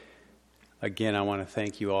Again, I want to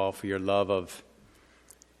thank you all for your love of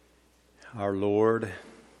our Lord,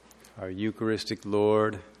 our Eucharistic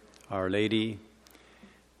Lord, Our Lady,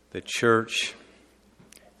 the Church,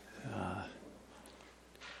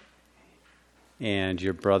 and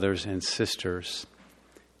your brothers and sisters.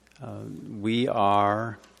 We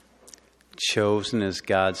are chosen as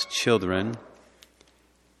God's children,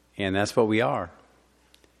 and that's what we are.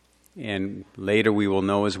 And later we will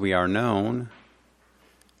know as we are known.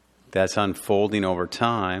 That's unfolding over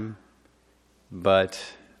time, but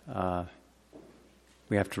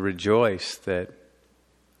we have to rejoice that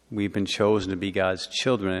we've been chosen to be God's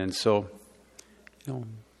children. And so,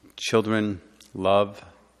 children love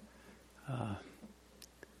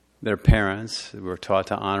their parents. We're taught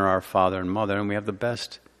to honor our father and mother, and we have the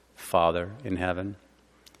best Father in heaven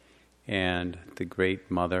and the great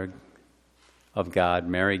Mother of God,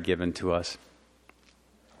 Mary, given to us.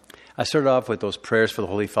 I started off with those prayers for the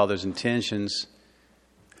Holy Father's intentions.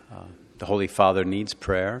 The Holy Father needs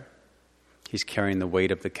prayer. He's carrying the weight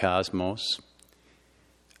of the cosmos.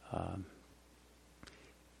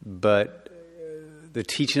 But the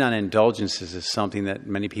teaching on indulgences is something that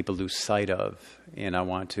many people lose sight of, and I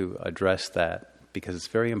want to address that because it's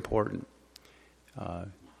very important.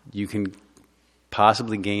 You can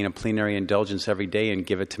possibly gain a plenary indulgence every day and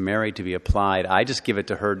give it to Mary to be applied. I just give it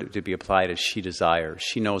to her to be applied as she desires.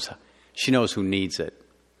 She knows who needs it.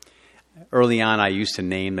 Early on, I used to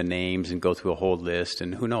name the names and go through a whole list,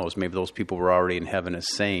 and who knows, maybe those people were already in heaven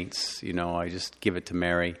as saints. I just give it to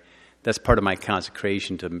Mary. That's part of my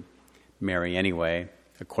consecration to Mary anyway.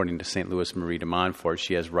 According to St. Louis Marie de Montfort,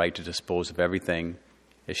 she has right to dispose of everything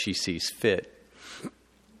as she sees fit.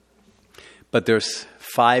 But there's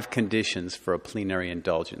 5 conditions for a plenary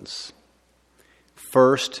indulgence.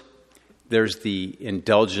 First, there's the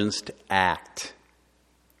indulgenced act.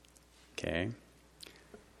 Okay?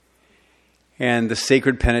 And the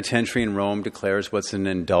Sacred Penitentiary in Rome declares what's an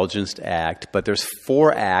indulgenced act, but there's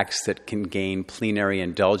 4 acts that can gain plenary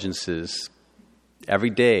indulgences every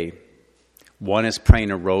day. One is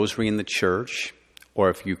praying a rosary in the church, or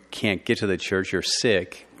if you can't get to the church, you're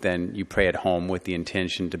sick, then you pray at home with the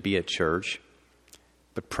intention to be at church.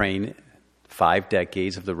 But praying 5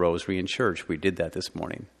 decades of the rosary in church. We did that this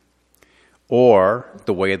morning. Or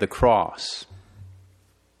the way of the cross.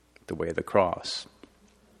 The way of the cross.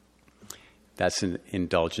 That's an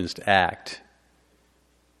indulgenced act.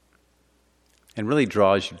 And really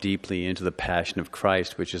draws you deeply into the passion of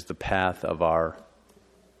Christ, which is the path of our,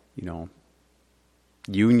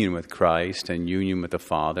 union with Christ and union with the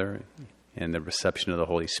Father and the reception of the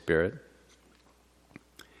Holy Spirit.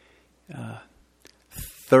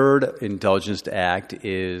 Third indulgenced act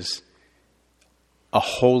is a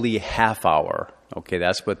holy half hour. Okay,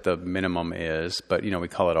 that's what the minimum is, but we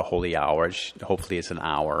call it a holy hour. Hopefully it's an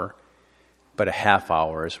hour, but a half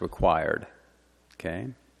hour is required. Okay?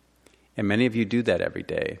 And many of you do that every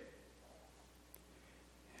day.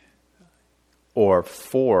 Or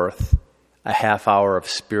fourth, a half hour of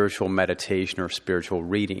spiritual meditation or spiritual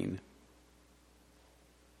reading.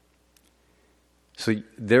 So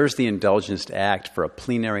there's the indulgenced act for a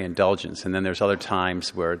plenary indulgence. And then there's other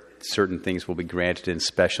times where certain things will be granted in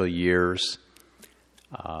special years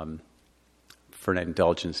for an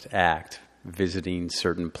indulgenced act, visiting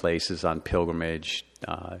certain places on pilgrimage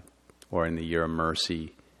or in the year of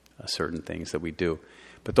mercy, certain things that we do.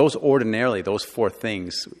 But those 4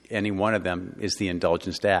 things, any one of them is the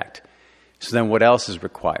indulgenced act. So then what else is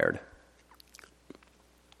required?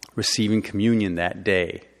 Receiving communion that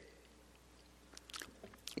day.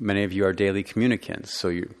 Many of you are daily communicants, so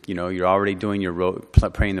you're already doing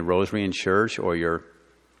praying the rosary in church, or you're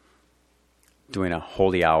doing a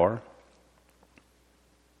holy hour.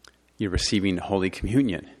 You're receiving Holy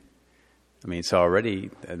Communion. It's already,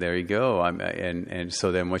 there you go. And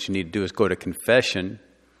so then what you need to do is go to confession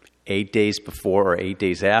 8 days before or 8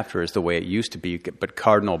 days after is the way it used to be. But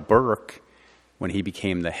Cardinal Burke, when he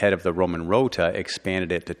became the head of the Roman Rota,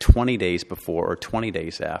 expanded it to 20 days before or 20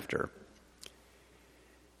 days after.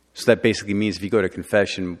 So that basically means if you go to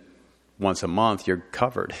confession once a month, you're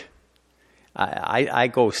covered. I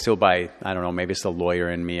go still by, I don't know, maybe it's the lawyer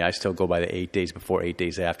in me. I still go by the 8 days before, 8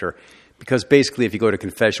 days after. Because basically if you go to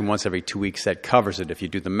confession once every 2 weeks, that covers it if you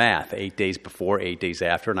do the math. 8 days before, 8 days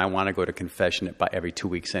after. And I want to go to confession by every 2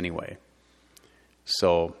 weeks anyway.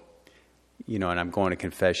 So, and I'm going to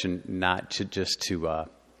confession not just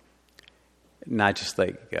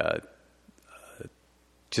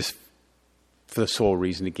for the sole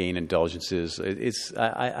reason to gain indulgences.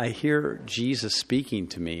 I hear Jesus speaking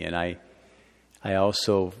to me, and I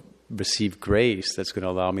also receive grace that's going to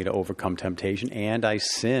allow me to overcome temptation, and I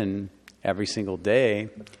sin every single day.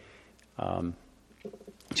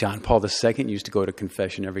 John Paul II used to go to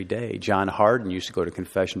confession every day. John Hardin used to go to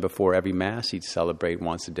confession before every Mass. He'd celebrate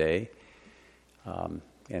once a day. And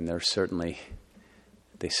they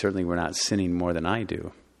certainly were not sinning more than I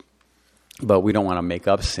do. But we don't want to make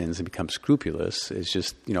up sins and become scrupulous. It's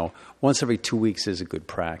just, once every 2 weeks is a good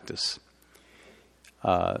practice.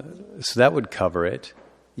 So that would cover it.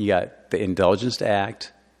 You got the indulgence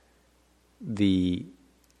act, the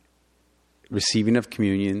receiving of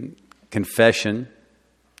communion, confession,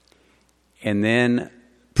 and then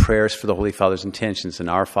prayers for the Holy Father's intentions, an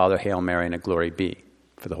Our Father, Hail Mary, and a Glory Be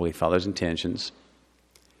for the Holy Father's intentions.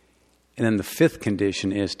 And then the fifth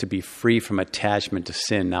condition is to be free from attachment to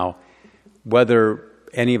sin. Now, whether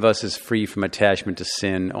any of us is free from attachment to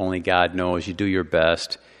sin, only God knows. You do your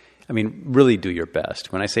best. I mean, really do your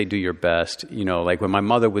best. When I say do your best, like when my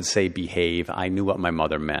mother would say behave, I knew what my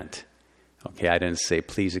mother meant. Okay, I didn't say,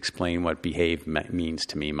 please explain what behave means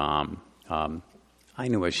to me, Mom. I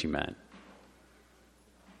knew what she meant.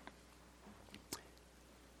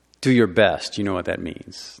 Do your best. You know what that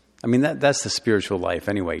means. I mean, that's the spiritual life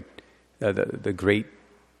anyway. The great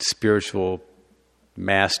spiritual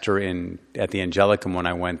master at the Angelicum when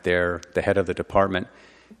I went there, the head of the department,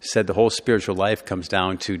 said the whole spiritual life comes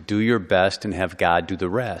down to do your best and have God do the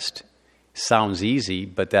rest. Sounds easy,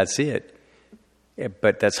 but that's it.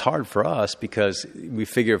 But that's hard for us because we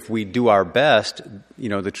figure if we do our best,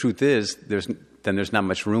 the truth is there's not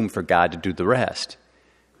much room for God to do the rest.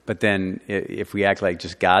 But then if we act like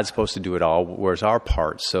just God's supposed to do it all, where's our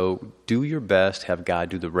part? So do your best, have God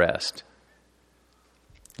do the rest.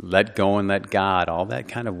 Let go and let God, all that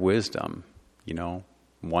kind of wisdom,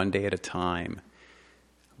 one day at a time,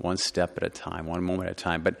 one step at a time, one moment at a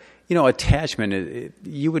time. But, attachment,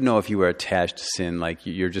 you would know if you were attached to sin, like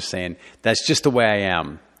you're just saying, that's just the way I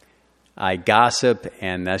am. I gossip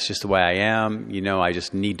and that's just the way I am. I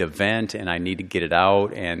just need to vent and I need to get it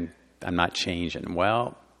out and I'm not changing.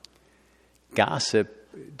 Well, gossip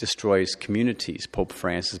destroys communities. Pope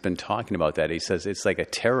Francis has been talking about that. He says it's like a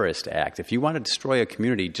terrorist act. If you want to destroy a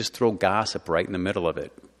community, just throw gossip right in the middle of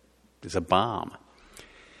it. It's a bomb.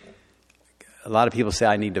 A lot of people say,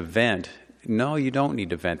 I need to vent. No, you don't need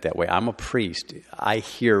to vent that way. I'm a priest. I've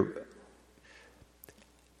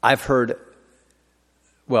heard,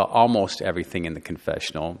 almost everything in the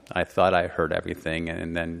confessional. I thought I heard everything,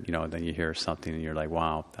 and then, then you hear something and you're like,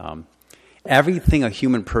 wow. Everything a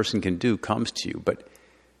human person can do comes to you, but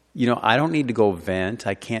I don't need to go vent.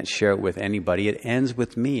 I can't share it with anybody. It ends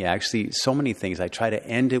with me. Actually, so many things, I try to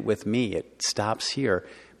end it with me. It stops here.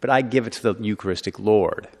 But I give it to the Eucharistic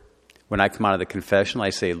Lord. When I come out of the confessional, I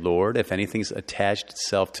say, Lord, if anything's attached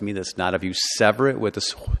itself to me that's not of you, sever it with the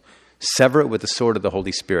sword of the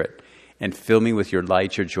Holy Spirit and fill me with your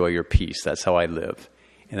light, your joy, your peace. That's how I live.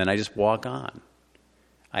 And then I just walk on.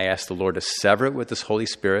 I ask the Lord to sever it with this Holy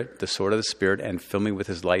Spirit, the sword of the Spirit, and fill me with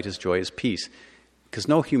his light, his joy, his peace. Because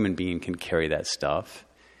no human being can carry that stuff.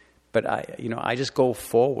 But I just go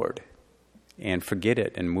forward and forget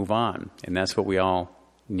it and move on. And that's what we all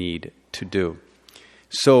need to do.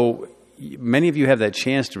 So many of you have that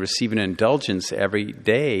chance to receive an indulgence every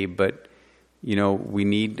day, but we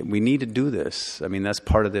need to do this. I mean, that's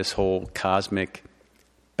part of this whole cosmic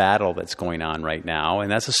battle that's going on right now, and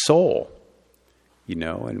that's a soul.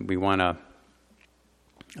 And we want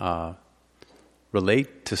to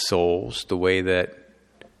relate to souls the way that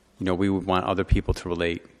we would want other people to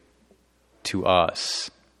relate to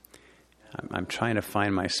us. I'm trying to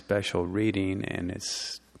find my special reading, and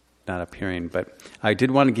it's not appearing, but I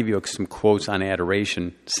did want to give you some quotes on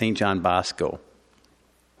adoration. St. John Bosco.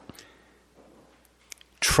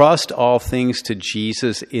 Trust all things to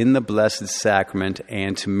Jesus in the Blessed Sacrament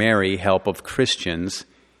and to Mary, help of Christians,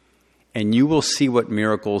 and you will see what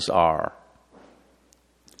miracles are.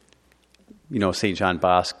 St. John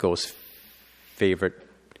Bosco's favorite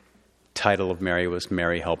title of Mary was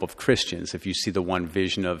Mary, help of Christians. If you see the one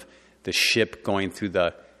vision of the ship going through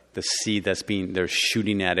the sea they're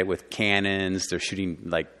shooting at it with cannons, they're shooting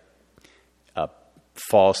like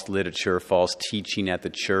false literature, false teaching at the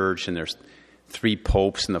church, and there's 3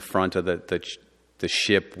 popes in the front of the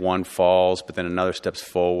ship. One falls, but then another steps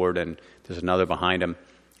forward, and there's another behind him.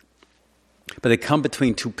 But they come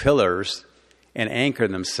between 2 pillars and anchor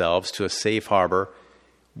themselves to a safe harbor.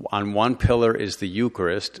 On one pillar is the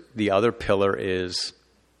Eucharist. The other pillar is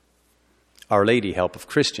Our Lady, help of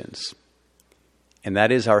Christians. And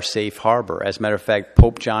that is our safe harbor. As a matter of fact,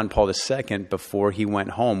 Pope John Paul II, before he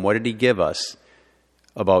went home, what did he give us?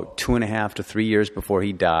 About 2.5 to 3 years before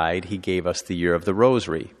he died, he gave us the year of the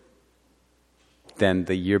Rosary. Then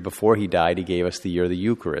the year before he died, he gave us the year of the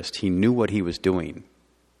Eucharist. He knew what he was doing.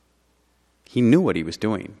 He knew what he was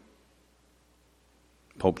doing.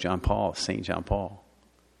 Pope John Paul, St. John Paul.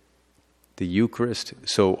 The Eucharist.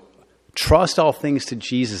 So trust all things to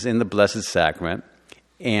Jesus in the Blessed Sacrament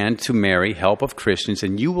and to Mary, help of Christians,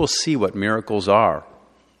 and you will see what miracles are.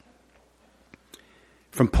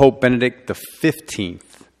 From Pope Benedict XV,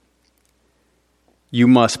 you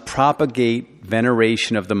must propagate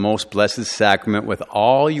veneration of the Most Blessed Sacrament with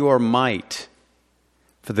all your might,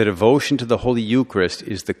 for the devotion to the Holy Eucharist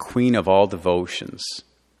is the queen of all devotions.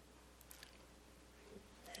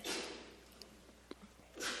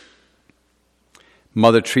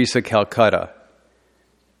 Mother Teresa, Calcutta.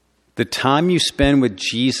 The time you spend with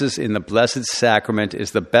Jesus in the Blessed Sacrament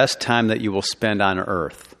is the best time that you will spend on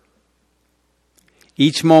earth.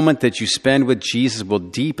 Each moment that you spend with Jesus will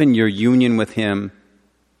deepen your union with Him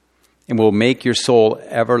and will make your soul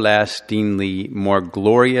everlastingly more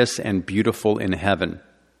glorious and beautiful in heaven,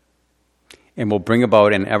 and will bring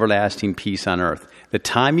about an everlasting peace on earth. The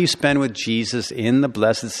time you spend with Jesus in the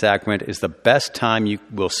Blessed Sacrament is the best time you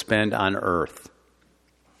will spend on earth.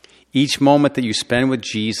 Each moment that you spend with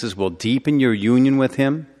Jesus will deepen your union with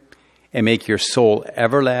Him and make your soul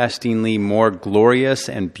everlastingly more glorious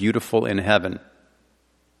and beautiful in heaven,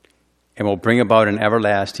 and will bring about an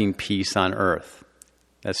everlasting peace on earth.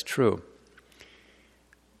 That's true.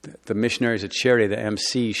 The missionaries at Charity, the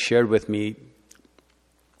MC, shared with me,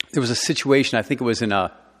 there was a situation, I think it was it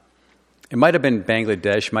might have been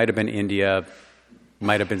Bangladesh, might have been India,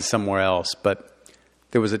 might have been somewhere else, but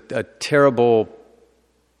there was a terrible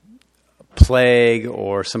plague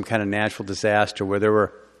or some kind of natural disaster where there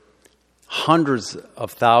were hundreds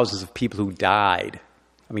of thousands of people who died.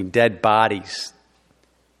 I mean, dead bodies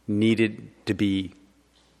needed to be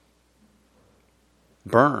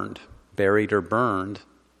buried or burned.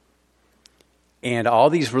 And all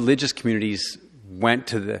these religious communities went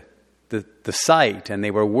to the site, and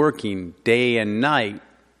they were working day and night.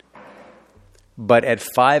 But at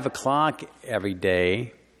 5 o'clock every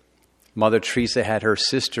day, Mother Teresa had her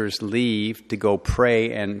sisters leave to go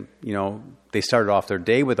pray, and, they started off their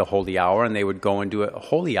day with a holy hour, and they would go and do a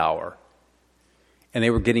holy hour. And they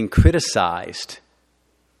were getting criticized.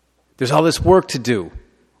 There's all this work to do.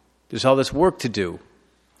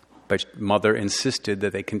 But Mother insisted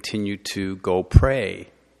that they continue to go pray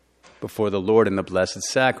before the Lord in the Blessed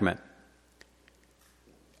Sacrament.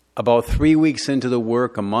 About 3 weeks into the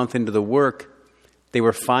work, a month into the work, they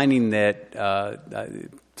were finding that,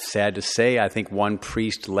 sad to say, I think one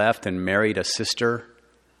priest left and married a sister,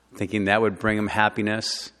 thinking that would bring him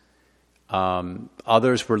happiness.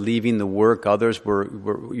 Others were leaving the work. Others were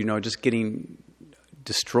just getting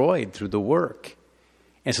destroyed through the work.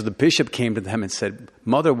 And so the bishop came to them and said,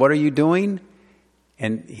 "Mother, what are you doing?"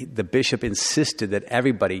 And the bishop insisted that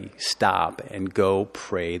everybody stop and go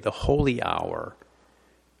pray the holy hour.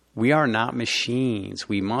 We are not machines.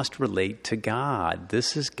 We must relate to God.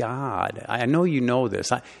 This is God. I know you know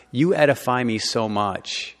this. You edify me so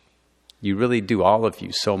much. You really do, all of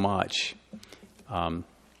you, so much. I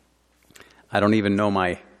don't even know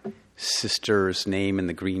my sister's name in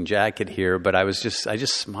the green jacket here, but I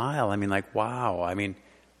just smile. I mean, like, wow. I mean,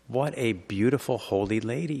 what a beautiful, holy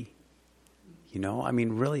lady.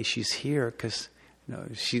 Really, she's here because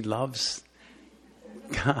she loves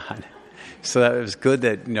God. So that was good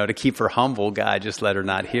that, to keep her humble, God just let her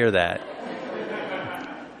not hear that.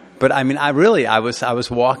 But I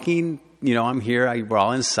was walking, I'm here, we're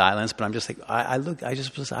all in silence, but I'm just like, I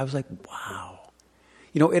was like, wow.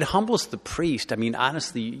 It humbles the priest. I mean,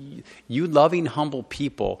 honestly, you loving, humble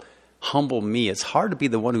people humble me. It's hard to be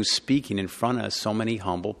the one who's speaking in front of so many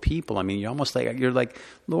humble people. I mean, you're like,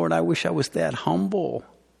 Lord, I wish I was that humble.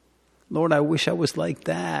 Lord, I wish I was like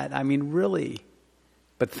that. I mean, really.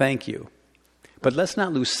 But thank you. But let's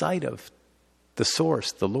not lose sight of the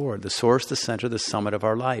source, the Lord, the source, the center, the summit of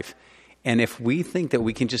our life. And if we think that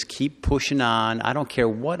we can just keep pushing on, I don't care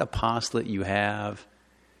what apostolate you have.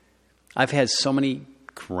 I've had so many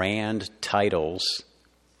grand titles.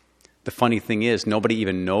 The funny thing is, nobody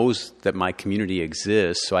even knows that my community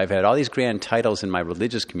exists. So I've had all these grand titles in my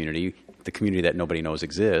religious community, the community that nobody knows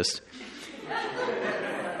exists.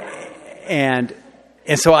 And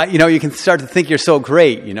so, you can start to think you're so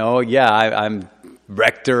great, I'm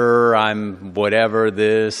rector, I'm whatever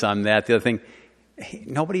this, I'm that, the other thing. Hey,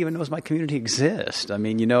 nobody even knows my community exists. I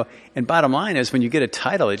mean, and bottom line is when you get a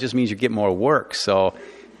title, it just means you get more work. So,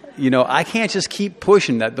 I can't just keep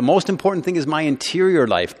pushing that. The most important thing is my interior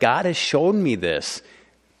life. God has shown me this.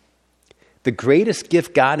 The greatest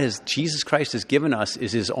gift Jesus Christ has given us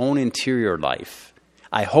is His own interior life.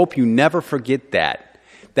 I hope you never forget that.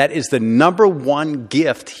 That is the number one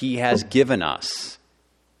gift He has given us.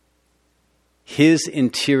 His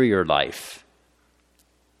interior life.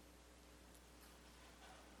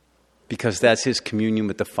 because that's his communion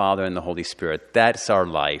with the Father and the Holy Spirit. That's our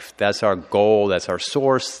life. That's our goal. That's our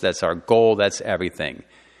source. That's our goal. That's everything.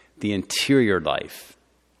 The interior life.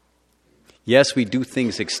 Yes, we do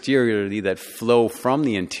things exteriorly that flow from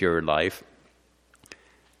the interior life.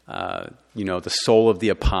 The soul of the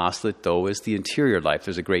apostolate, though, is the interior life.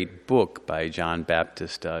 There's a great book by John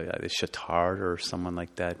Baptist Chautard or someone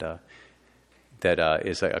like that, that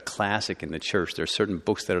is a classic in the church. There are certain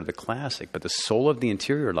books that are the classic, but the soul of the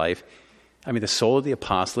interior life, the soul of the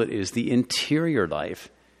apostolate is the interior life.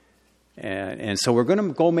 And so we're going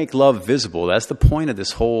to go make love visible. That's the point of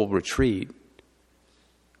this whole retreat.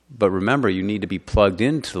 But remember, you need to be plugged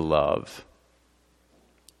into the love.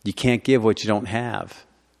 You can't give what you don't have.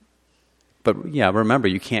 But remember,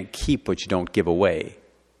 you can't keep what you don't give away.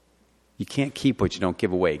 You can't keep what you don't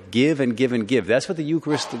give away. Give and give and give. That's what the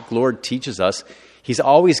Eucharistic Lord teaches us. He's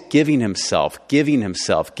always giving himself,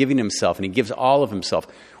 and he gives all of himself.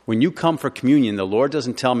 When you come for communion, the Lord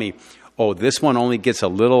doesn't tell me, oh, this one only gets a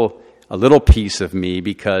little piece of me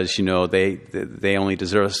because, they only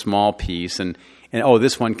deserve a small piece, and oh,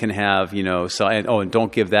 this one can have, and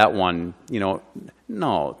don't give that one,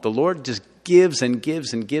 No, the Lord just gives and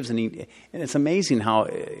gives and gives, and it's amazing how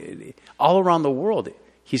all around the world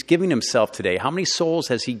he's giving himself today. How many souls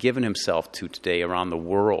has he given himself to today around the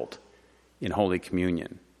world in Holy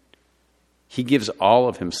Communion? He gives all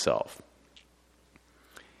of himself.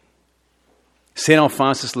 St.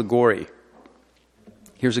 Alphonsus Liguori,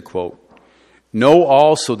 here's a quote. Know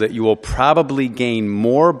also that you will probably gain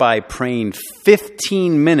more by praying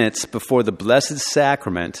 15 minutes before the Blessed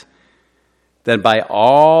Sacrament than by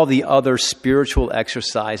all the other spiritual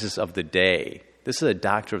exercises of the day. This is a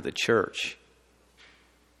doctor of the church.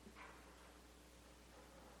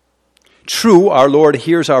 True, our Lord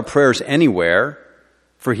hears our prayers anywhere,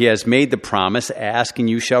 for he has made the promise, ask and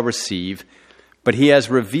you shall receive. But he has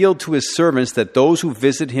revealed to his servants that those who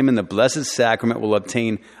visit him in the Blessed Sacrament will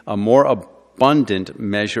obtain a more abundant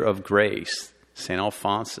measure of grace. St.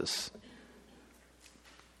 Alphonsus.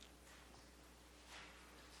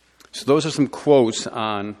 So those are some quotes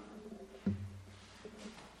on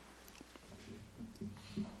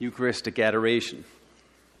Eucharistic adoration.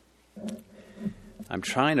 I'm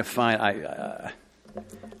trying to find, I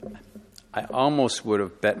almost would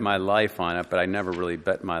have bet my life on it, but I never really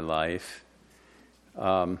bet my life.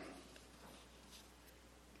 On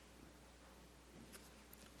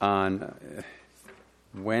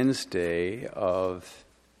Wednesday of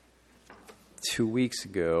 2 weeks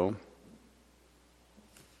ago,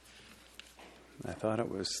 I thought it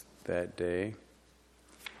was that day,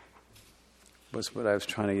 was what I was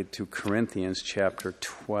trying to get to, Corinthians chapter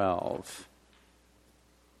 12.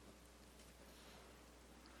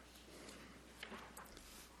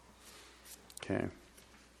 Okay.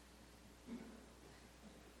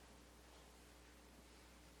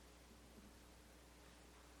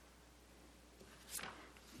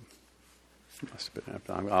 Must have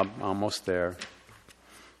been. I'm almost there.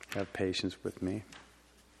 Have patience with me.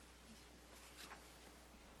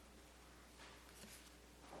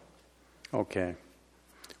 Okay.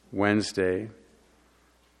 Wednesday.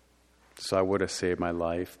 So I would have saved my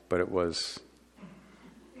life, but it was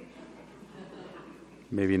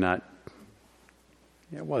maybe not.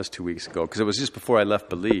 It was 2 weeks ago, because it was just before I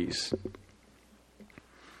left Belize.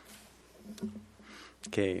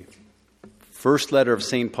 Okay. First letter of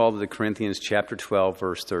St. Paul to the Corinthians, chapter 12,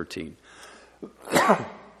 verse 13.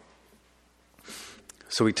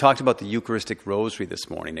 So we talked about the Eucharistic Rosary this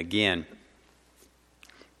morning. Again,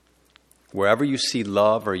 wherever you see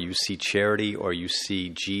love or you see charity or you see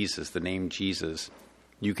Jesus, the name Jesus,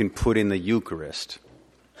 you can put in the Eucharist.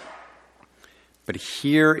 But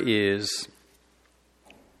here is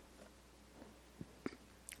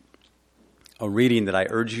a reading that I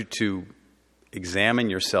urge you to examine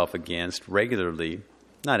yourself against regularly,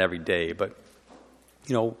 not every day, but,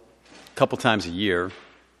 a couple times a year.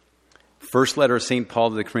 First letter of St.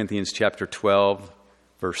 Paul to the Corinthians, chapter 12,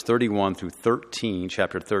 verse 31 through 13,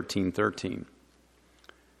 chapter 13.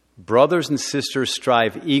 Brothers and sisters,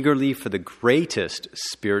 strive eagerly for the greatest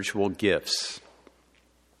spiritual gifts.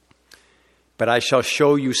 But I shall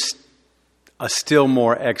show you a still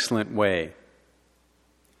more excellent way.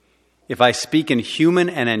 If I speak in human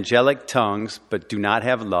and angelic tongues, but do not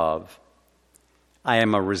have love, I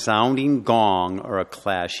am a resounding gong or a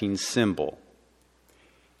clashing cymbal.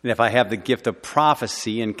 And if I have the gift of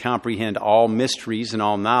prophecy and comprehend all mysteries and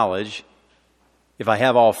all knowledge, if I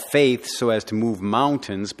have all faith so as to move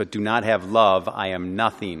mountains, but do not have love, I am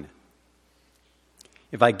nothing.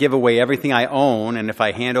 If I give away everything I own, and if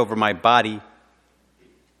I hand over my body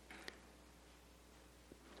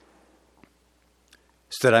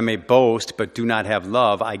so that I may boast, but do not have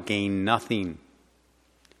love, I gain nothing.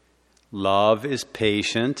 Love is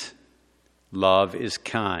patient. Love is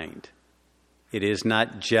kind. It is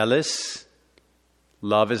not jealous.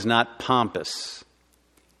 Love is not pompous.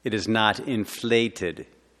 It is not inflated.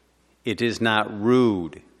 It is not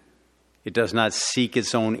rude. It does not seek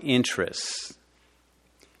its own interests.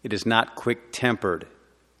 It is not quick-tempered.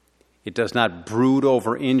 It does not brood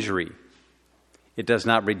over injury. It does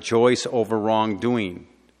not rejoice over wrongdoing,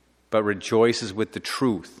 but rejoices with the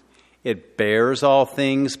truth. It bears all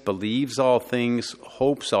things, believes all things,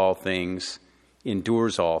 hopes all things,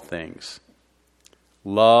 endures all things.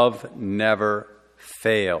 Love never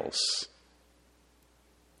fails.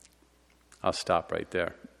 I'll stop right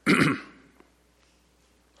there.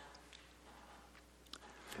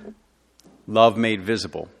 Love made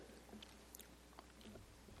visible.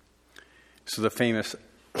 So the famous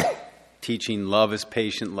teaching, love is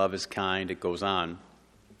patient, love is kind, it goes on.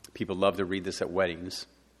 People love to read this at weddings.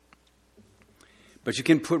 But you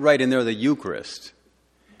can put right in there the Eucharist.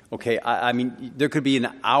 Okay, I mean, there could be an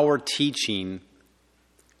hour teaching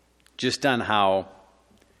just on how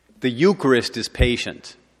the Eucharist is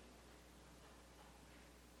patient.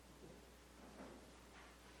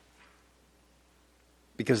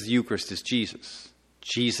 Because the Eucharist is Jesus.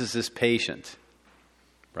 Jesus is patient,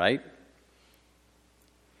 right?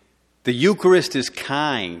 The Eucharist is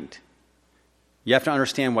kind. You have to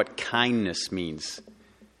understand what kindness means.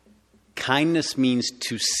 Kindness means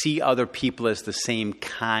to see other people as the same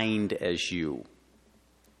kind as you.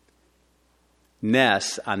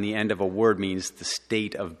 Ness, on the end of a word, means the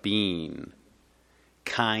state of being.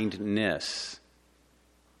 Kindness,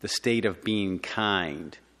 the state of being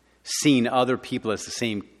kind. Seeing other people as the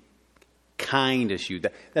same kind as you.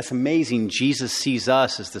 That's amazing. Jesus sees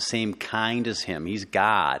us as the same kind as him. He's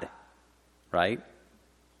God, right?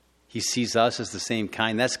 He sees us as the same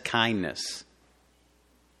kind. That's kindness.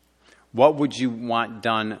 What would you want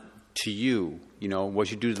done to you? You know,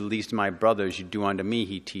 what you do to the least of my brothers, you do unto me,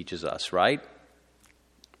 he teaches us, right?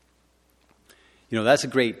 You know, that's a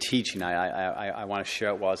great teaching. I want to share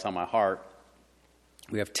it while it's on my heart.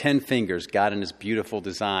 We have 10 fingers, God in his beautiful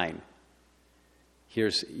design.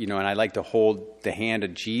 Here's, you know, and I like to hold the hand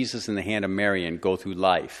of Jesus and the hand of Mary and go through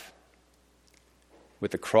life.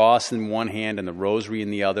 With the cross in one hand and the rosary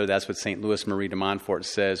in the other, that's what St. Louis Marie de Montfort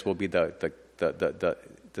says will be the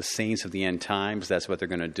saints of the end times. That's what they're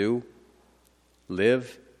going to do.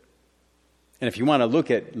 Live. And if you want to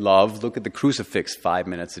look at love, look at the crucifix 5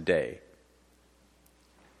 minutes a day.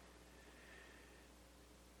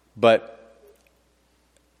 But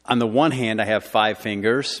on the one hand, I have 5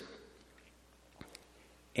 fingers,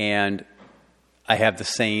 and I have the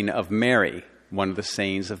saying of Mary, one of the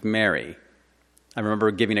sayings of Mary. I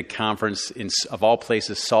remember giving a conference in, of all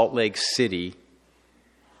places, Salt Lake City,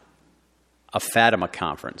 a Fatima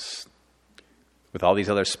conference with all these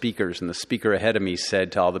other speakers. And the speaker ahead of me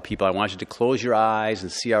said to all the people, I want you to close your eyes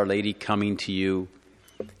and see Our Lady coming to you.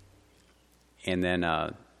 And then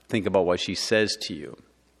think about what she says to you.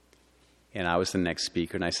 And I was the next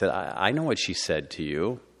speaker. And I said, I know what she said to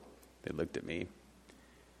you. They looked at me.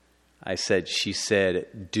 I said, she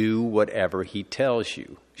said, do whatever he tells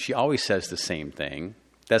you. She always says the same thing.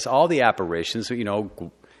 That's all the apparitions. You know,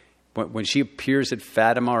 when she appears at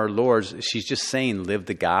Fatima or Lourdes, she's just saying, live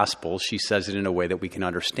the gospel. She says it in a way that we can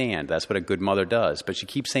understand. That's what a good mother does. But she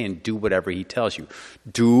keeps saying, do whatever he tells you.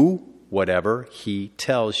 Do whatever he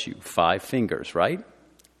tells you. 5 fingers, right?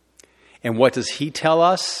 And what does he tell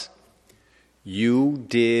us? You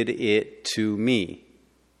did it to me.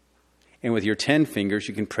 And with your 10 fingers,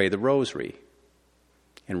 you can pray the rosary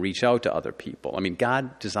and reach out to other people. I mean,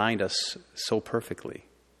 God designed us so perfectly.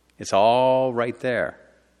 It's all right there.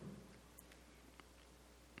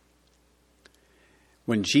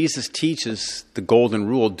 When Jesus teaches the golden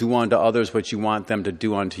rule, do unto others what you want them to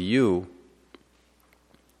do unto you,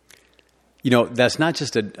 you know, that's not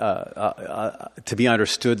just to be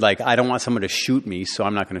understood like, I don't want someone to shoot me, so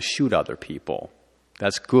I'm not going to shoot other people.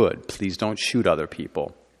 That's good. Please don't shoot other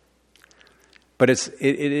people. But it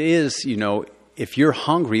is, you know, if you're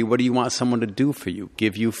hungry, what do you want someone to do for you?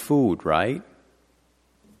 Give you food, right?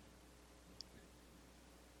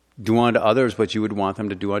 Do unto others what you would want them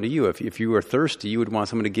to do unto you. If you were thirsty, you would want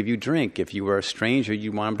someone to give you drink. If you were a stranger,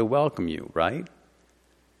 you'd want them to welcome you, right?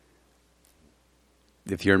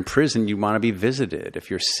 If you're in prison, you want to be visited. If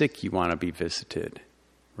you're sick, you want to be visited,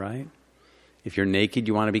 right? If you're naked,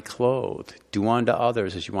 you want to be clothed. Do unto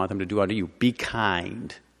others as you want them to do unto you. Be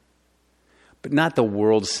kind. But not the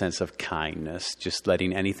world's sense of kindness, just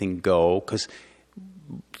letting anything go. Because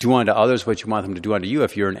do unto others what you want them to do unto you.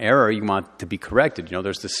 If you're in error, you want to be corrected.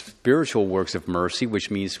 There's the spiritual works of mercy, which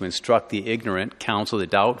means to instruct the ignorant, counsel the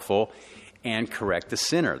doubtful, and correct the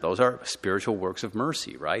sinner. Those are spiritual works of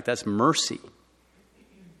mercy, right? That's mercy.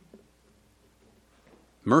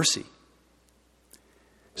 Mercy.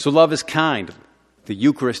 So love is kind. The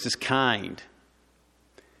Eucharist is kind.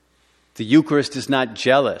 The Eucharist is not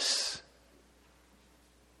jealous.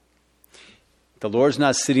 The Lord's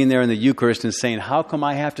not sitting there in the Eucharist and saying, how come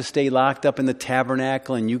I have to stay locked up in the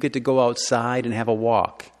tabernacle and you get to go outside and have a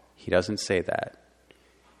walk? He doesn't say that.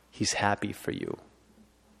 He's happy for you.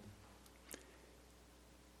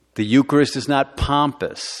 The Eucharist is not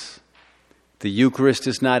pompous. The Eucharist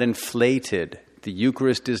is not inflated. The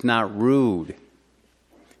Eucharist is not rude.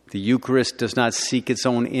 The Eucharist does not seek its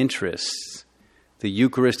own interests. The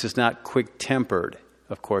Eucharist is not quick-tempered.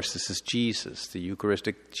 Of course, this is Jesus. The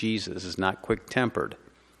Eucharistic Jesus is not quick-tempered.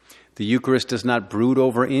 The Eucharist does not brood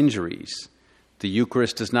over injuries. The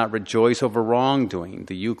Eucharist does not rejoice over wrongdoing.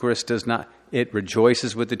 The Eucharist does not, it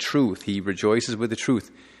rejoices with the truth. He rejoices with the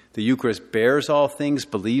truth. The Eucharist bears all things,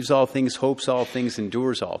 believes all things, hopes all things,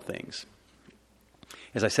 endures all things.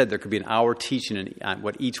 As I said, there could be an hour teaching on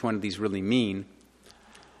what each one of these really mean.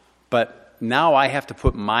 But now I have to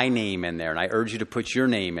put my name in there, and I urge you to put your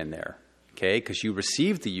name in there, okay? Because you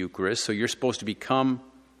received the Eucharist, so you're supposed to become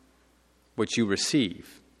what you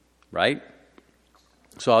receive, right?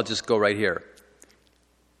 So I'll just go right here.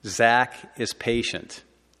 Zach is patient.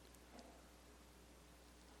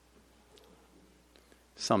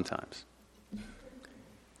 Sometimes.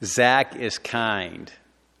 Zach is kind.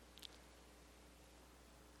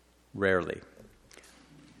 Rarely.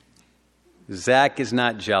 Zach is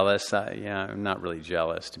not jealous. I'm not really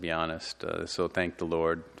jealous, to be honest. So thank the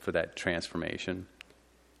Lord for that transformation.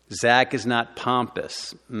 Zach is not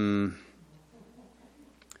pompous.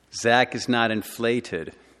 Zach is not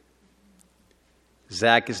inflated.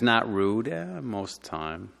 Zach is not rude. Most of the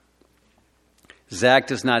time. Zach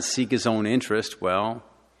does not seek his own interest. Well,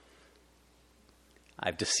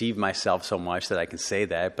 I've deceived myself so much that I can say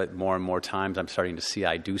that, but more and more times I'm starting to see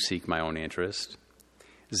I do seek my own interest.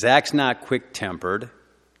 Zach's not quick-tempered.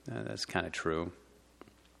 That's kind of true.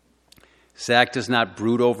 Zach does not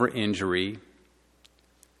brood over injury.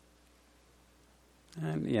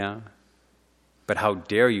 Yeah. But how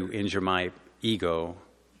dare you injure my ego?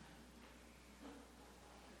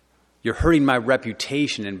 You're hurting my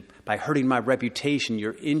reputation, and by hurting my reputation,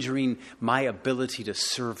 you're injuring my ability to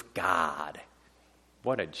serve God.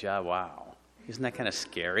 What a job, wow. Isn't that kind of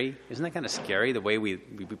scary? Isn't that kind of scary, the way we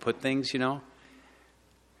put things,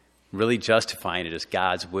 Really justifying it as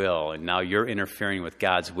God's will, and now you're interfering with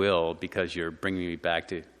God's will because you're bringing me back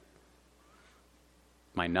to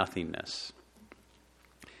my nothingness.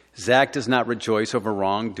 Zach does not rejoice over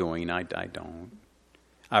wrongdoing. I don't.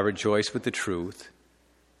 I rejoice with the truth.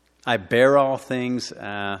 I bear all things,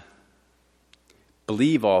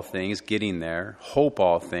 believe all things, getting there, hope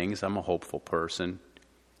all things. I'm a hopeful person.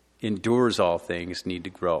 Endures all things, need to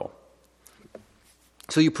grow.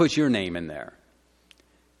 So you put your name in there.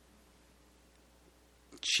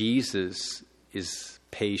 Jesus is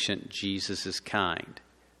patient. Jesus is kind.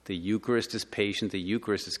 The Eucharist is patient. The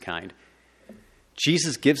Eucharist is kind.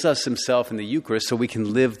 Jesus gives us himself in the Eucharist so we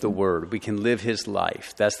can live the Word. We can live his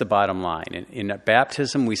life. That's the bottom line. In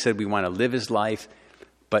baptism, we said we want to live his life,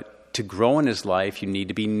 but to grow in his life, you need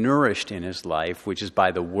to be nourished in his life, which is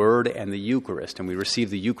by the Word and the Eucharist. And we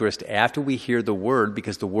receive the Eucharist after we hear the Word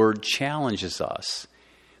because the Word challenges us.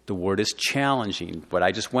 The Word is challenging. What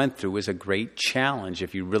I just went through is a great challenge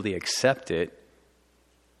if you really accept it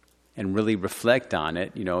and really reflect on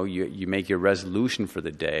it. You make your resolution for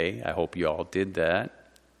the day. I hope you all did that.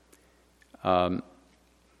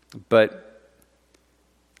 But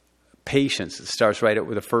patience, it starts right out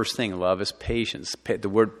with the first thing. Love is patience. The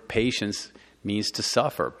word patience means to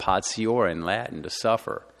suffer. Patiore in Latin, to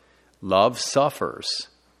suffer. Love suffers.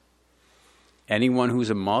 Anyone who's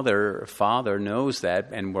a mother or father knows that,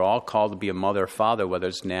 and we're all called to be a mother or father, whether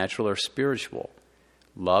it's natural or spiritual.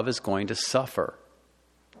 Love is going to suffer.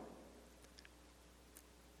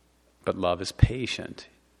 But love is patient.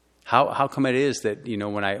 How come it is that,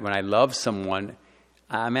 when I love someone,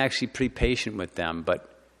 I'm actually pretty patient with them, but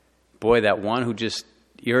boy, that one who just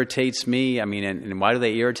irritates me, and why do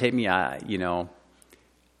they irritate me? The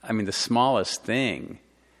smallest thing.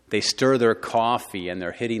 They stir their coffee and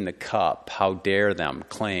they're hitting the cup. How dare them?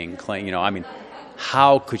 Clang, clang.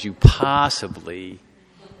 How could you possibly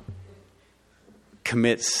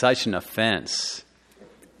commit such an offense?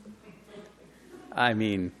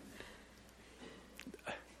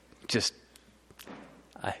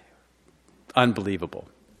 Unbelievable.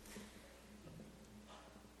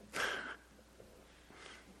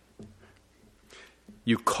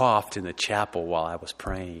 You coughed in the chapel while I was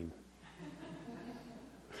praying.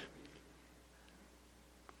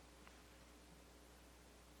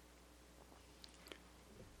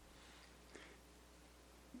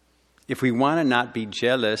 If we want to not be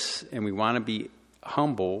jealous and we want to be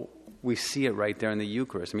humble, we see it right there in the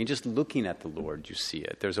Eucharist. I mean, just looking at the Lord, you see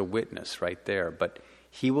it. There's a witness right there. But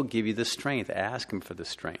He will give you the strength. Ask Him for the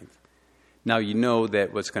strength. Now, you know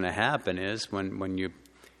that what's going to happen is when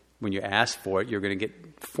you ask for it, you're going to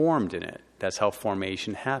get formed in it. That's how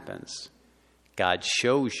formation happens. God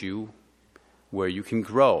shows you where you can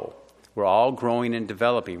grow. We're all growing and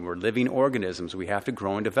developing. We're living organisms. We have to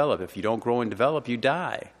grow and develop. If you don't grow and develop, you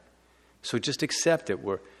die. So just accept it.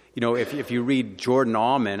 If you read Jordan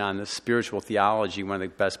Allman on the spiritual theology, one of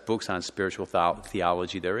the best books on spiritual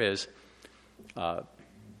theology there is,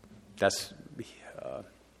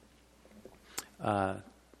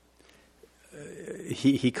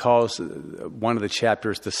 he calls one of the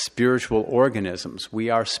chapters the spiritual organisms.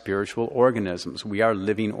 We are spiritual organisms. We are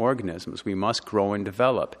living organisms. We must grow and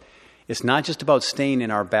develop. It's not just about staying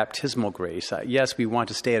in our baptismal grace. Yes, we want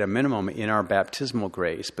to stay at a minimum in our baptismal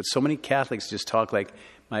grace, but so many Catholics just talk like,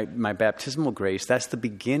 my baptismal grace, that's the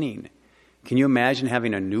beginning. Can you imagine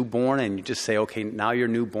having a newborn and you just say, okay, now you're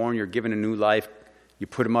newborn, you're given a new life, you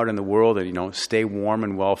put them out in the world and, stay warm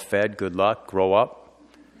and well fed, good luck, grow up,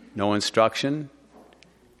 no instruction.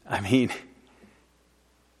 I mean,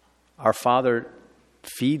 our Father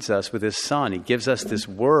feeds us with His Son. He gives us this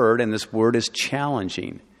word, and this word is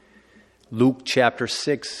challenging. Luke chapter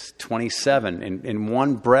 6:27. In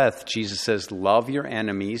one breath, Jesus says, love your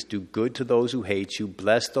enemies, do good to those who hate you,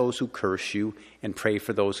 bless those who curse you, and pray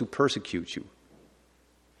for those who persecute you.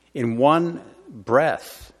 In one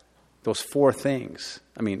breath, those four things.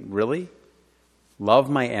 I mean, really? Love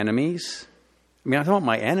my enemies? I mean, I'm talking about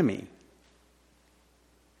my enemy.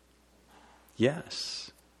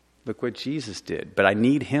 Yes. Look what Jesus did. But I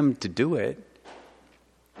need Him to do it.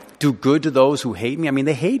 Do good to those who hate me. I mean,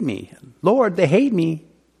 they hate me. Lord, they hate me.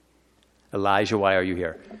 Elijah, why are you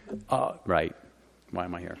here? Right. Why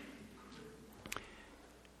am I here?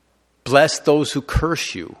 Bless those who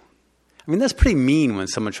curse you. I mean, that's pretty mean when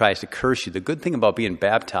someone tries to curse you. The good thing about being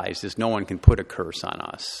baptized is no one can put a curse on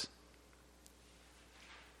us.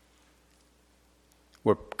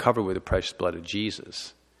 We're covered with the precious blood of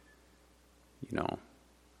Jesus.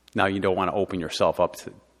 Now you don't want to open yourself up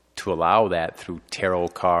to allow that through tarot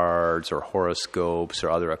cards or horoscopes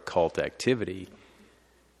or other occult activity.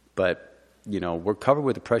 But, we're covered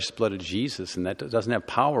with the precious blood of Jesus, and that doesn't have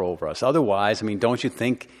power over us. Otherwise, I mean, don't you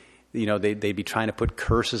think, they'd be trying to put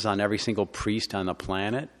curses on every single priest on the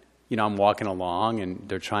planet? I'm walking along, and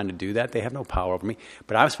they're trying to do that. They have no power over me.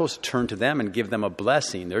 But I'm supposed to turn to them and give them a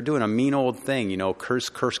blessing. They're doing a mean old thing, curse,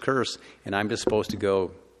 curse, curse. And I'm just supposed to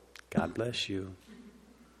go, God bless you.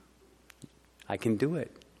 I can do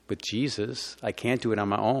it. With Jesus, I can't do it on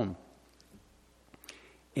my own.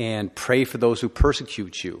 And pray for those who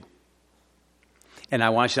persecute you. And I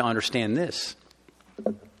want you to understand this.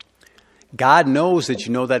 God knows that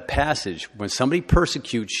you know that passage. When somebody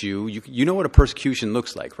persecutes you, you know what a persecution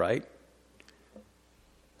looks like, right?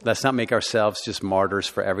 Let's not make ourselves just martyrs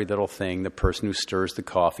for every little thing. The person who stirs the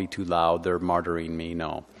coffee too loud, they're martyring me.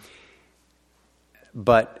 No.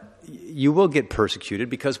 But you will get persecuted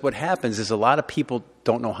because what happens is a lot of people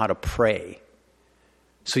don't know how to pray.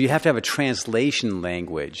 So you have to have a translation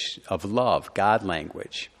language of love, God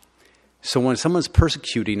language. So when someone's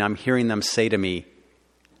persecuting, I'm hearing them say to me,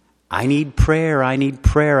 I need prayer,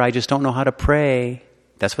 I just don't know how to pray.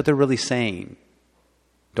 That's what they're really saying.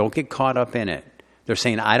 Don't get caught up in it. They're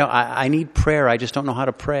saying, I need prayer, I just don't know how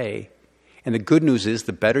to pray. And the good news is,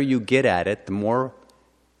 the better you get at it, the more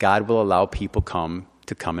God will allow people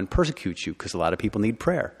to come and persecute you, because a lot of people need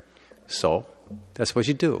prayer. So that's what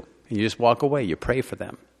you do. And you just walk away. You pray for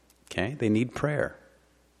them. Okay? They need prayer.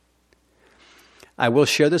 I will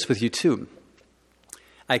share this with you too.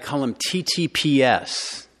 I call them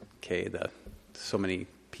TTPS. Okay, so many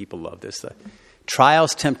people love this. The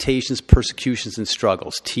trials, temptations, persecutions, and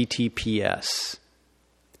struggles. TTPS.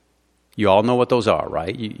 You all know what those are,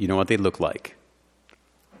 right? You know what they look like.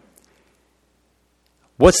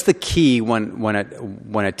 What's the key when a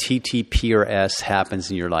TTP or S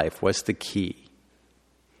happens in your life? What's the key?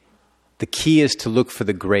 The key is to look for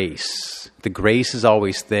the grace. The grace is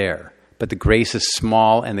always there, but the grace is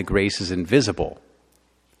small and the grace is invisible.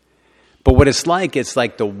 But what it's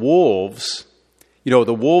like the wolves.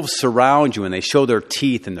 The wolves surround you and they show their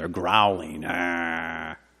teeth and they're growling.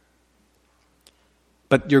 Ah.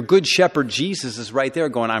 But your good shepherd Jesus is right there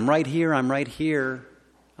going, I'm right here, I'm right here.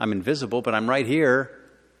 I'm invisible, but I'm right here.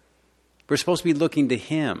 We're supposed to be looking to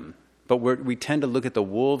Him. but we tend to look at the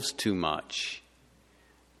wolves too much.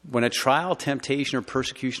 When a trial, temptation, or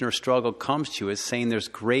persecution or struggle comes to you, it's saying there's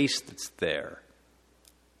grace that's there.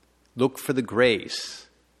 Look for the grace.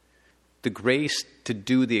 The grace to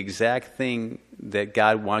do the exact thing that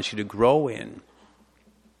God wants you to grow in.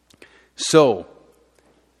 So,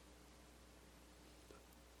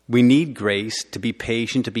 we need grace to be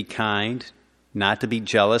patient, to be kind, not to be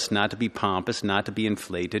jealous, not to be pompous, not to be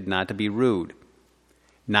inflated, not to be rude,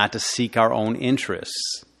 not to seek our own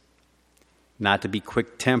interests, not to be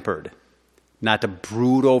quick-tempered, not to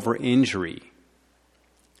brood over injury.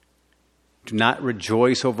 Do not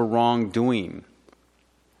rejoice over wrongdoing.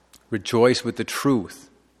 Rejoice with the truth.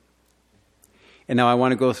 And now I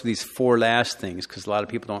want to go through these 4 last things because a lot of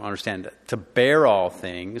people don't understand. To bear all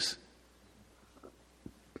things,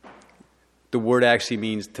 the word actually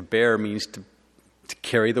means to bear, means to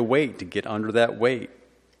carry the weight, to get under that weight.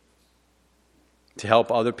 To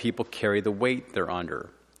help other people carry the weight they're under.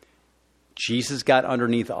 Jesus got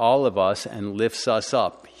underneath all of us and lifts us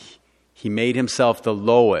up. He made himself the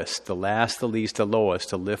lowest, the last, the least, the lowest,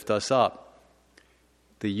 to lift us up.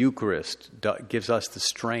 The Eucharist gives us the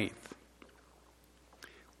strength.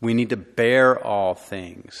 We need to bear all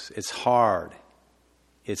things. It's hard.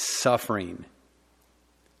 It's suffering.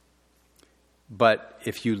 But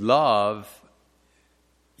if you love,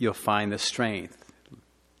 you'll find the strength.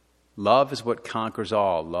 Love is what conquers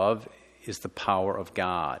all. Love is the power of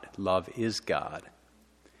God. Love is God.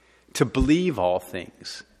 To believe all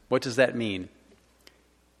things. What does that mean?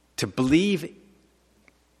 To believe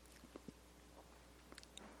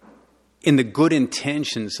in the good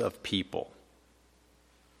intentions of people.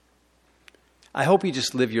 I hope you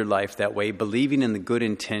just live your life that way, believing in the good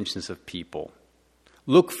intentions of people.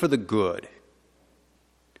 Look for the good.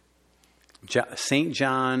 St.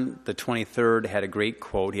 John the 23rd had a great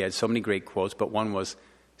quote. He had so many great quotes, but one was,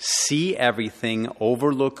 see everything,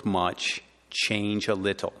 overlook much, change a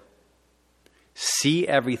little. See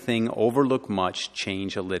everything, overlook much,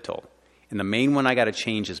 change a little. And the main one I got to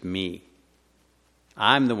change is me.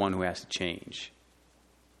 I'm the one who has to change.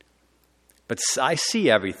 But I see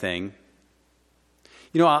everything.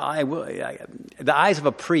 You know, the eyes of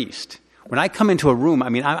a priest. When I come into a room, I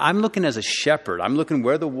mean, I'm looking as a shepherd. I'm looking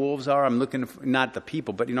where the wolves are. I'm looking, not the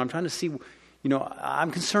people, but, I'm trying to see,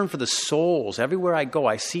 I'm concerned for the souls. Everywhere I go,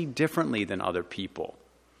 I see differently than other people.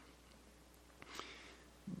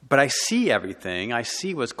 But I see everything. I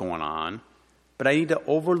see what's going on. But I need to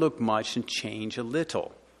overlook much and change a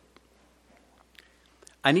little.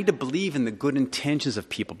 I need to believe in the good intentions of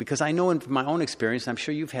people because I know in my own experience, and I'm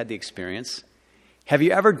sure you've had the experience. Have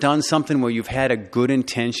you ever done something where you've had a good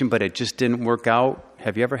intention, but it just didn't work out?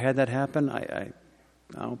 Have you ever had that happen?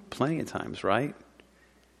 Plenty of times, right?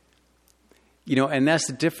 And that's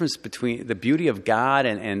the difference between the beauty of God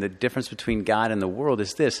and the difference between God and the world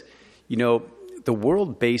is this. The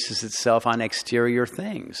world bases itself on exterior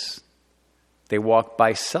things. They walk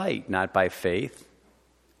by sight, not by faith.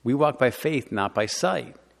 We walk by faith, not by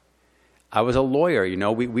sight. I was a lawyer,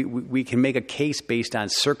 we can make a case based on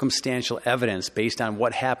circumstantial evidence, based on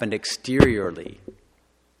what happened exteriorly.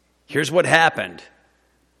 Here's what happened.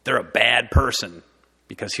 They're a bad person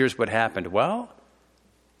because here's what happened. Well,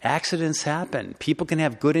 accidents happen. People can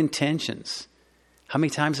have good intentions. How many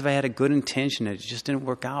times have I had a good intention and it just didn't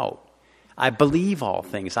work out? I believe all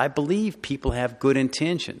things. I believe people have good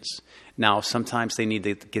intentions. Now, sometimes they need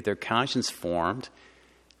to get their conscience formed.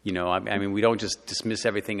 We don't just dismiss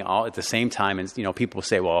everything all at the same time. And, people will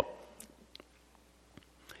say, well,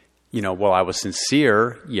 I was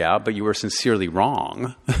sincere. Yeah, but you were sincerely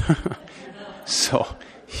wrong. So,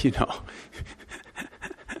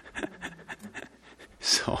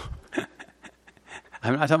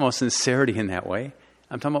 I'm not talking about sincerity in that way.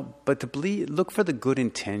 I'm talking about, but to believe, look for the good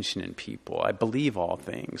intention in people. I believe all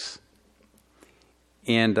things.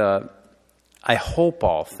 And I hope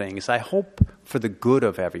all things. I hope for the good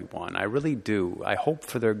of everyone. I really do. I hope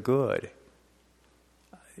for their good.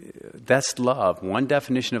 That's love. One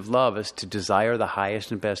definition of love is to desire the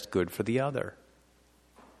highest and best good for the other.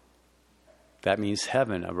 That means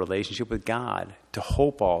heaven, a relationship with God, to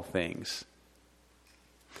hope all things.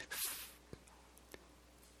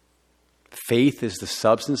 Faith is the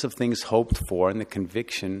substance of things hoped for and the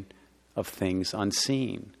conviction of things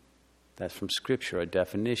unseen. That's from Scripture, a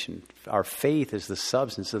definition. Our faith is the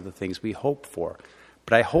substance of the things we hope for.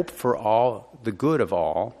 But I hope for all, the good of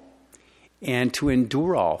all, and to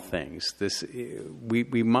endure all things.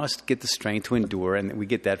 We must get the strength to endure, and we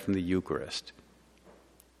get that from the Eucharist.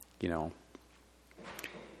 You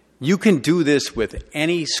can do this with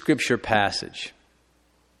any Scripture passage.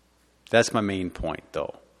 That's my main point,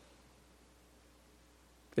 though.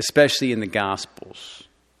 especially in the Gospels.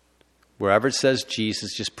 Wherever it says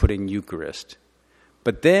Jesus, just put in Eucharist.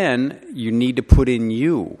 But then you need to put in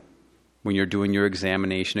you when you're doing your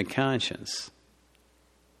examination of conscience.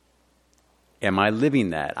 Am I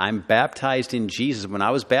living that? I'm baptized in Jesus. When I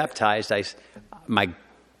was baptized, my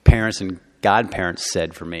parents and godparents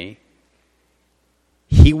said for me,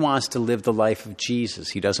 he wants to live the life of Jesus.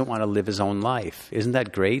 He doesn't want to live his own life. Isn't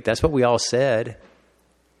that great? That's what we all said.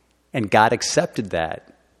 And God accepted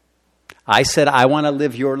that. I said, I want to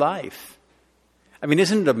live your life. I mean,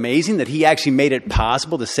 isn't it amazing that he actually made it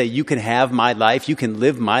possible to say, you can have my life, you can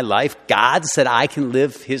live my life? God said I can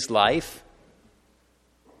live his life.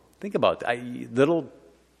 Think about that.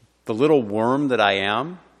 The little worm that I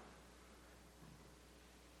am,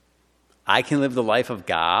 I can live the life of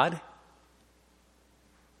God.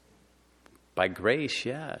 By grace,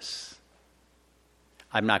 yes.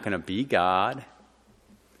 I'm not going to be God,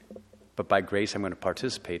 but by grace I'm going to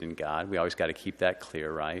participate in God. We always got to keep that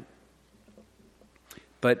clear, right?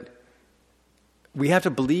 But we have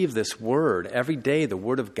to believe this word. Every day the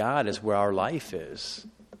word of God is where our life is.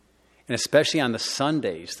 And especially on the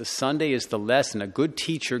Sundays. The Sunday is the lesson. A good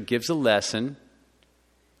teacher gives a lesson,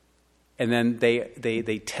 and then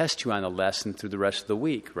they test you on the lesson through the rest of the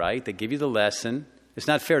week, right? They give you the lesson. It's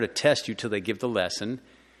not fair to test you till they give the lesson,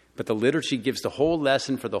 but the liturgy gives the whole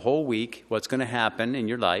lesson for the whole week, what's going to happen in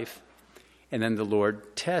your life, and then the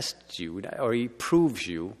Lord tests you, or he proves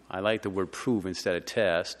you. I like the word prove instead of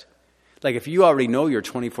test. Like if you already know you're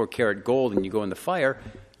 24-karat gold and you go in the fire,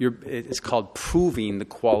 it's called proving the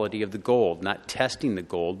quality of the gold, not testing the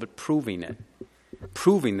gold, but proving it.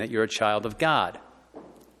 Proving that you're a child of God.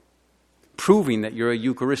 Proving that you're a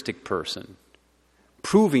Eucharistic person.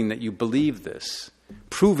 Proving that you believe this.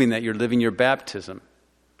 Proving that you're living your baptism.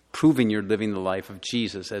 Proving you're living the life of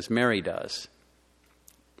Jesus as Mary does.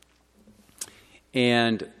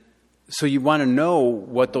 And so you want to know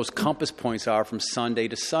what those compass points are from Sunday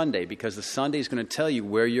to Sunday, because the Sunday is going to tell you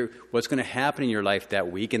what's going to happen in your life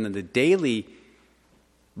that week, and then the daily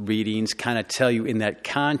readings kind of tell you in that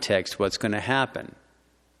context what's going to happen.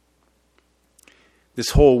 This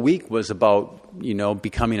whole week was about,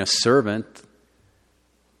 becoming a servant,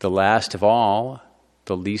 the last of all,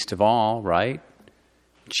 the least of all, right?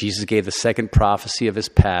 Jesus gave the second prophecy of his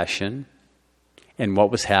passion. And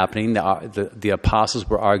what was happening, the apostles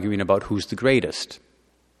were arguing about who's the greatest.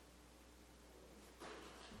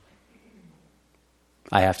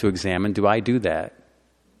 I have to examine, do I do that?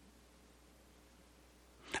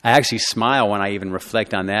 I actually smile when I even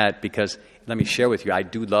reflect on that, because let me share with you, I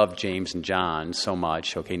do love James and John so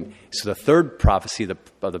much. Okay, so the third prophecy of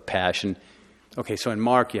the Passion, okay, so in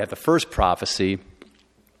Mark you have the first prophecy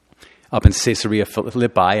up in Caesarea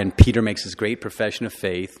Philippi, and Peter makes his great profession of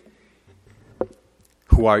faith.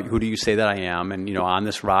 Who do you say that I am? And, on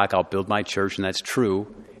this rock I'll build my church, and that's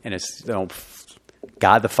true. And it's,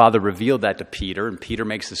 God the Father revealed that to Peter, and Peter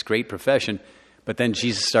makes this great profession. But then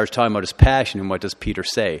Jesus starts talking about his passion, and what does Peter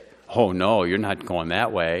say? Oh, no, you're not going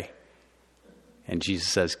that way. And Jesus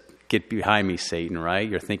says, get behind me, Satan, right?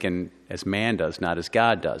 You're thinking as man does, not as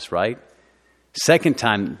God does, right? Second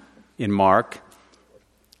time in Mark,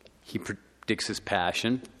 he predicts his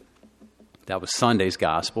passion. That was Sunday's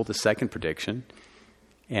gospel, the second prediction.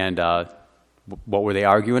 And what were they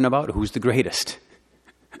arguing about? Who's the greatest?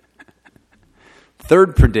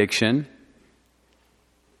 Third prediction,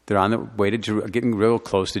 they're on the way to getting real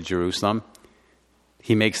close to Jerusalem.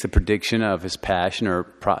 He makes the prediction of his passion, or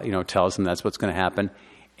tells them that's what's going to happen.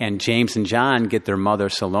 And James and John get their mother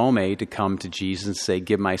Salome to come to Jesus and say,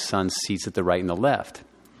 give my son seats at the right and the left.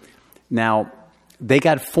 Now, they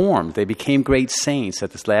got formed. They became great saints.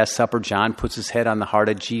 At this Last Supper, John puts his head on the heart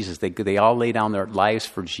of Jesus. They all lay down their lives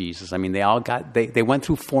for Jesus. I mean, they went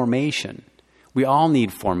through formation. We all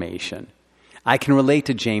need formation. I can relate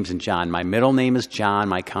to James and John. My middle name is John.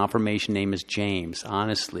 My confirmation name is James.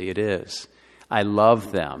 Honestly, it is. I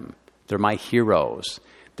love them. They're my heroes.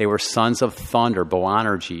 They were sons of thunder,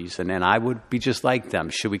 Boanerges, and I would be just like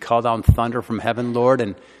them. Should we call down thunder from heaven, Lord,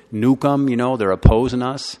 and nuke them? They're opposing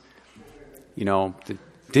us.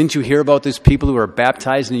 Didn't you hear about these people who are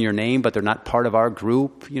baptized in your name, but they're not part of our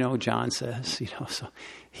group? John says. So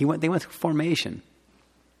they went through formation.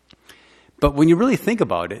 But when you really think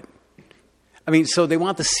about it, so they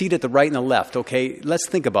want the seat at the right and the left. Okay, let's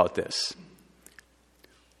think about this.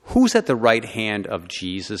 Who's at the right hand of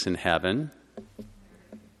Jesus in heaven?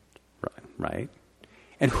 Right.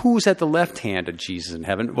 And who's at the left hand of Jesus in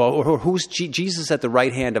heaven? Well, or who's Jesus at the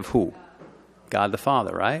right hand of who? God the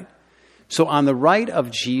Father, right? So on the right of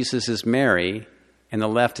Jesus is Mary, and the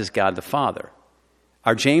left is God the Father.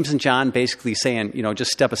 Are James and John basically saying,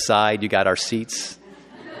 just step aside, you got our seats?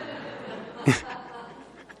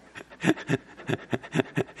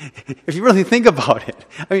 If you really think about it,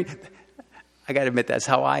 I mean, I got to admit that's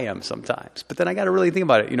how I am sometimes. But then I got to really think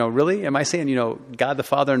about it. Really? Am I saying, God the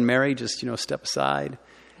Father and Mary just, step aside?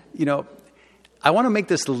 I want to make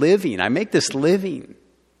this living. I make this living.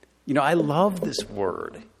 I love this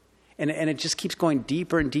word. And it just keeps going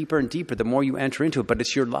deeper and deeper and deeper the more you enter into it. But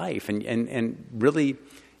it's your life. And really,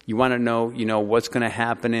 you want to know, what's going to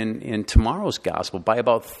happen in tomorrow's gospel. By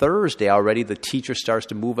about Thursday already, the teacher starts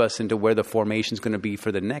to move us into where the formation is going to be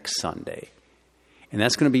for the next Sunday. And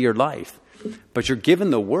that's going to be your life. But you're given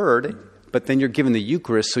the word, but then you're given the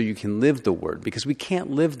Eucharist so you can live the word. Because we can't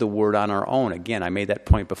live the word on our own. Again, I made that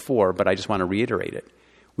point before, but I just want to reiterate it.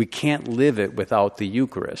 We can't live it without the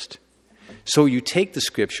Eucharist. So you take the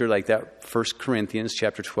scripture like that, 1 Corinthians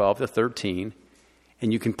chapter 12 to 13,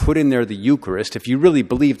 and you can put in there the Eucharist. If you really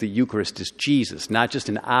believe the Eucharist is Jesus, not just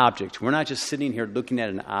an object. We're not just sitting here looking at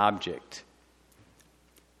an object.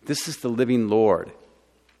 This is the living Lord.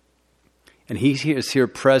 And he is here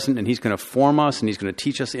present, and he's going to form us, and he's going to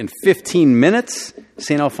teach us in 15 minutes,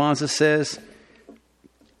 St. Alphonsus says.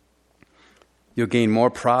 You'll gain more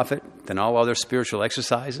profit than all other spiritual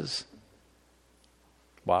exercises.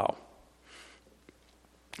 Wow.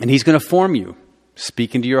 And he's going to form you,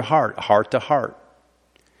 speak into your heart to heart.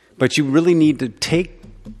 But you really need to take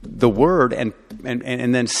the word and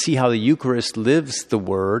then see how the Eucharist lives the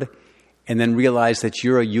word, and then realize that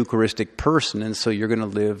you're a Eucharistic person, and so you're going to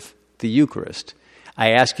live the Eucharist.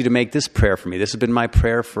 I ask you to make this prayer for me. This has been my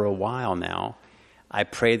prayer for a while now. I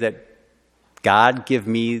pray that God give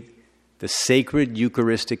me the sacred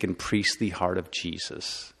Eucharistic and priestly heart of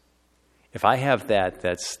Jesus. If I have that,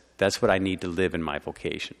 that's what I need to live in my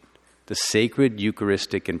vocation. The sacred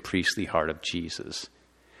Eucharistic and priestly heart of Jesus.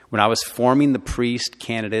 When I was forming the priest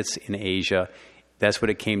candidates in Asia, that's what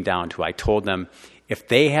it came down to. I told them, if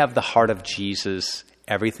they have the heart of Jesus,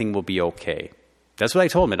 everything will be okay. That's what I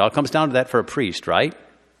told them. It all comes down to that for a priest, right?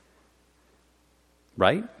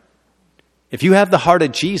 Right? If you have the heart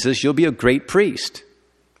of Jesus, you'll be a great priest,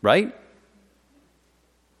 right?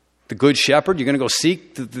 The good shepherd, you're going to go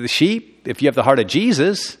seek the sheep. If you have the heart of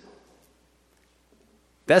Jesus,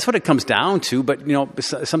 that's what it comes down to. But,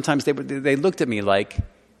 sometimes they looked at me like,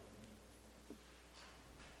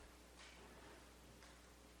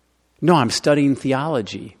 no, I'm studying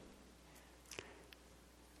theology.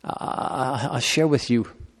 I'll share with you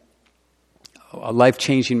a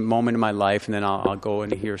life-changing moment in my life, and then I'll go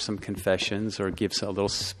and hear some confessions or give a little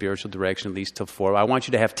spiritual direction, at least till 4. I want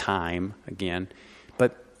you to have time again.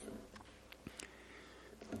 But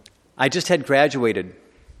I just had graduated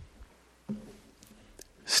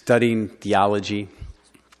studying theology.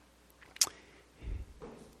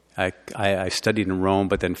 I studied in Rome,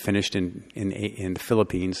 but then finished in the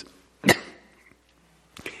Philippines.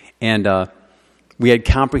 And we had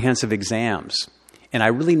comprehensive exams. And I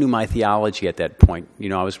really knew my theology at that point.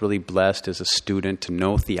 I was really blessed as a student to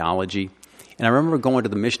know theology. And I remember going to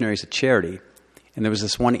the Missionaries of Charity, and there was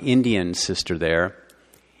this one Indian sister there.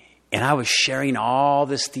 And I was sharing all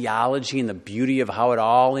this theology and the beauty of how it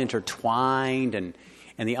all intertwined and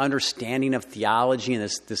the understanding of theology. And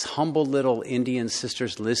this humble little Indian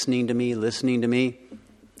sister's listening to me.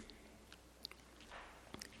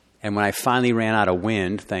 And when I finally ran out of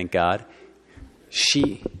wind, thank God,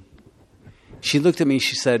 she looked at me,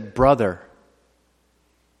 she said, "Brother,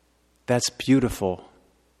 that's beautiful,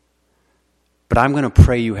 but I'm going to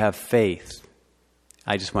pray you have faith."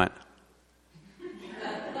 I just went,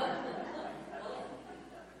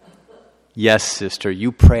 "Yes, sister,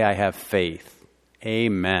 you pray I have faith.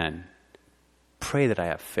 Amen. Pray that I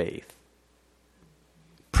have faith.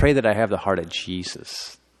 Pray that I have the heart of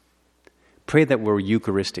Jesus. Pray that we're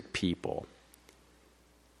Eucharistic people.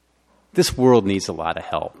 This world needs a lot of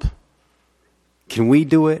help. Can we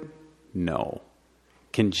do it? No.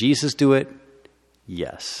 Can Jesus do it?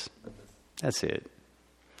 Yes." That's it.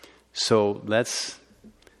 So let's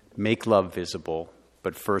make love visible,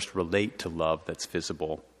 but first relate to love that's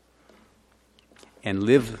visible. And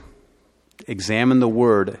examine the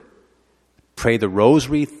Word, pray the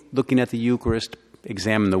Rosary looking at the Eucharist,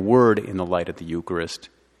 examine the Word in the light of the Eucharist,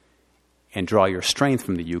 and draw your strength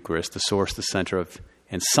from the Eucharist, the source, the center of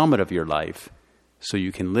and summit of your life, so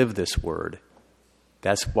you can live this Word.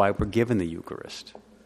 That's why we're given the Eucharist.